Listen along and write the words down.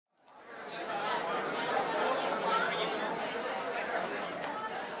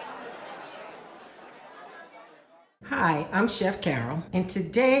Hi, I'm Chef Carol, and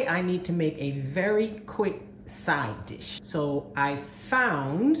today I need to make a very quick side dish. So I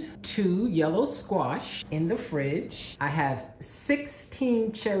found 2 yellow squash in the fridge. I have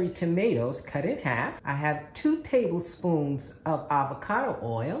 16 cherry tomatoes cut in half. I have 2 tablespoons of avocado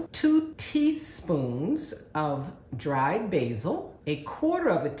oil, 2 teaspoons of dried basil,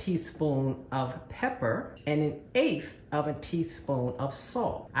 1/4 teaspoon of pepper, and 1/8 teaspoon of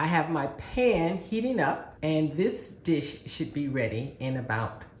salt. I have my pan heating up, and this dish should be ready in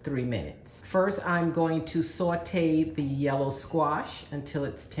about 3 minutes. First, I'm going to saute the yellow squash until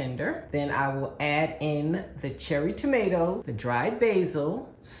it's tender. Then I will add in the cherry tomato, the dried basil,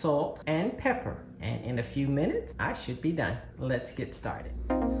 salt, and pepper. And in a few minutes, I should be done. Let's get started.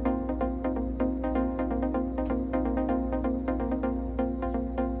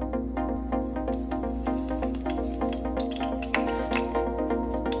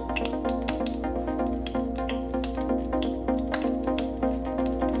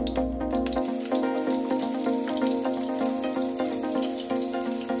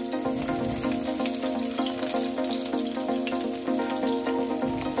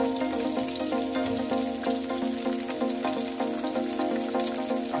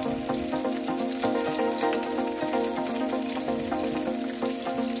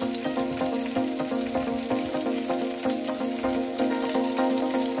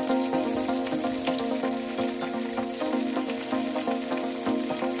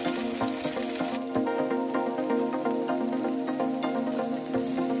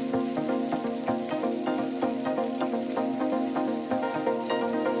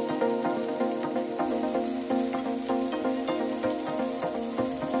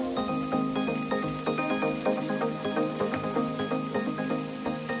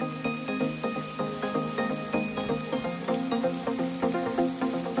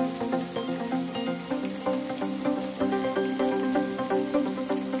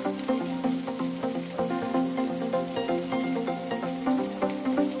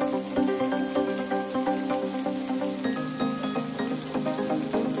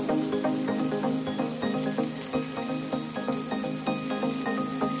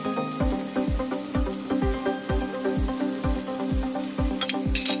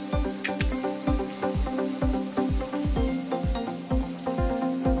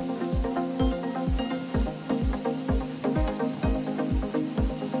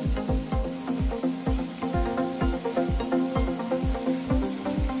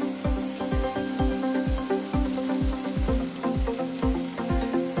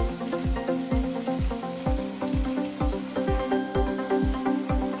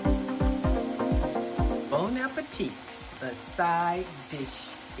 The side dish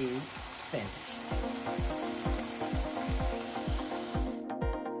is finished.